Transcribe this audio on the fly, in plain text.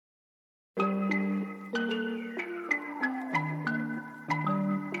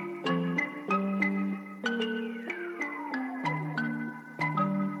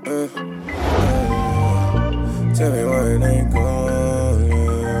Tell me why it ain't gone.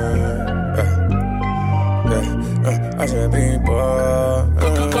 I should be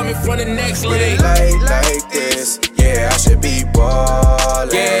ballin'. Coming from the next league. Like this, yeah, I should be ballin'.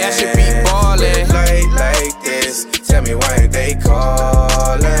 Yeah, I should be ballin'. Like this, tell me why ain't they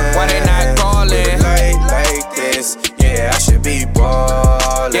callin'? Why they not callin'? Like this, yeah, I should be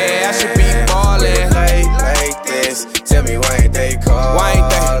ballin'. Yeah, I should be ballin'. Like this, tell me why ain't they callin'? Why ain't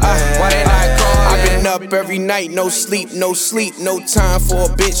they? Why they not callin'? I've been up every night, no sleep, no time for a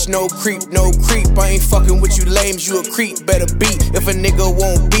bitch, no creep. I ain't fucking with you lames, you a creep, better beat. If a nigga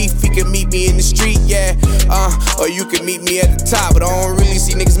won't beef, he can meet me in the street, yeah. Or you can meet me at the top, but I don't really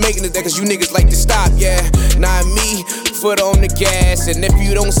see niggas making it there, cause you niggas like to stop, yeah. Not me, foot on the gas, and if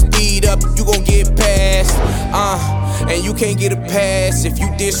you don't speed up, you gon' get past, and you can't get a pass. If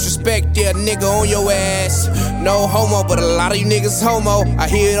you disrespect, yeah, nigga on your ass. No homo, but a lot of you niggas homo. I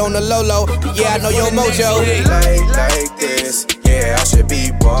hear it on the low, yeah, I know your mojo. Like this, yeah, I should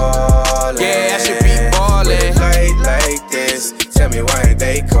be ballin'. Yeah, I should be ballin'. Like this, tell me why ain't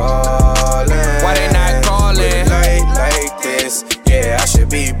they callin'? Why they not callin'? Like this, yeah, I should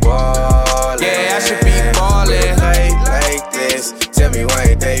be ballin'. Yeah, I should be ballin'. Like this, tell me why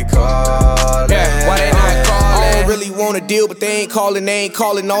ain't they callin'? Yeah, why they not callin'? I don't really want a deal, but they ain't callin'.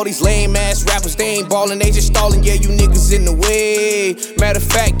 All these lame ass rappers, they ain't ballin', they just stallin'. Yeah, you niggas in the way. Matter of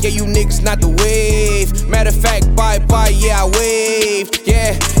fact, yeah, you niggas not the wave. Matter of fact, bye, yeah, I waved.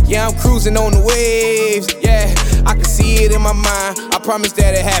 Yeah, I'm cruising on the waves. Yeah, I can see it in my mind. I promise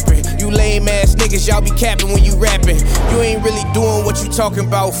that it happen. You lame ass niggas, y'all be capping when you rapping. You ain't really doing what you talking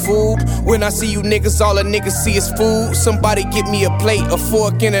about, fool. When I see you niggas, all a niggas see is food. Somebody get me a plate, a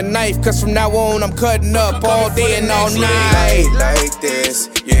fork, and a knife, cause from now on I'm cutting up all day and all night. Like this,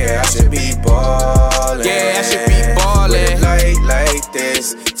 yeah, I should be ballin'. Yeah, I should be ballin'.